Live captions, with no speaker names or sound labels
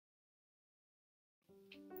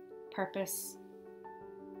Purpose.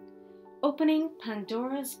 Opening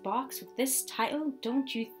Pandora's box with this title,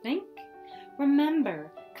 don't you think?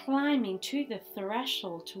 Remember climbing to the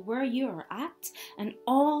threshold to where you are at and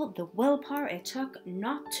all the willpower it took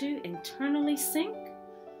not to internally sink?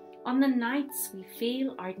 On the nights we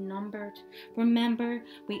feel outnumbered, remember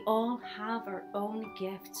we all have our own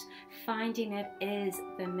gift. Finding it is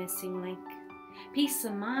the missing link. Peace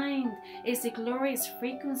of mind is the glorious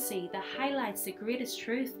frequency that highlights the greatest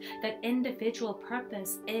truth that individual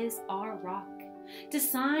purpose is our rock.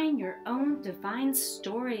 Design your own divine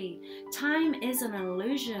story. Time is an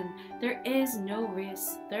illusion. There is no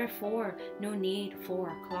race, therefore no need for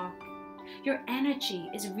a clock. Your energy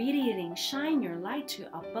is radiating. Shine your light to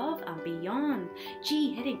above and beyond.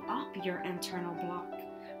 Hitting up your internal block.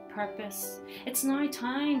 Purpose. It's now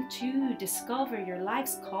time to discover your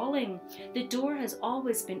life's calling. The door has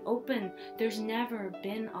always been open. There's never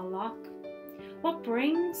been a lock. What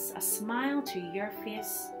brings a smile to your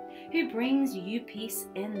face? Who brings you peace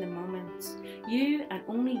in the moment? You and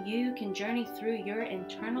only you can journey through your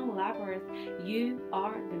internal labyrinth. You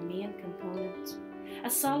are the main component. A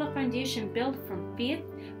solid foundation built from faith,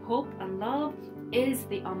 hope, and love is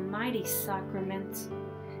the almighty sacrament.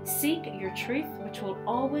 Seek your truth, which will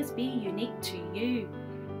always be unique to you.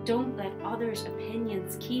 Don't let others'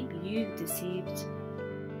 opinions keep you deceived.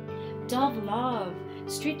 Dove love,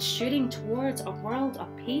 straight shooting towards a world of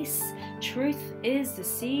peace. Truth is the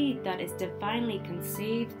seed that is divinely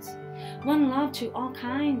conceived. One love to all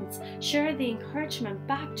kinds. Share the encouragement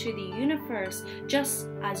back to the universe, just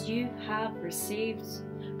as you have received.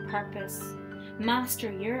 Purpose.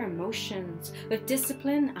 Master your emotions. With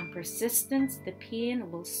discipline and persistence, the pain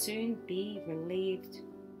will soon be relieved.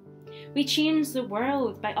 We change the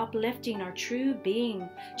world by uplifting our true being.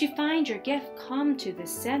 To find your gift, come to the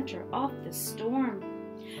center of the storm.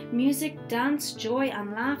 Music, dance, joy,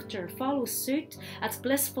 and laughter follow suit as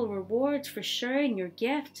blissful rewards for sharing your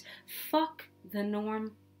gift. Fuck the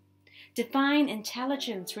norm. Divine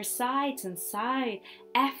intelligence resides inside.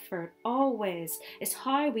 Effort always is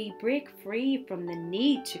how we break free from the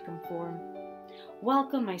need to conform.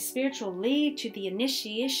 Welcome my spiritual lead to the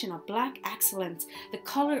initiation of Black excellence, the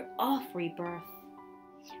color of rebirth.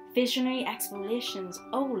 Visionary explorations,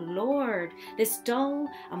 oh Lord, this dull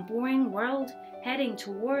and boring world heading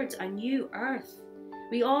towards a new earth.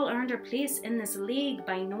 We all earned our place in this league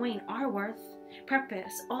by knowing our worth.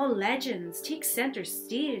 Purpose, all legends take center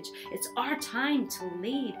stage. It's our time to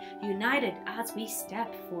lead, united as we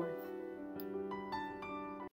step forth.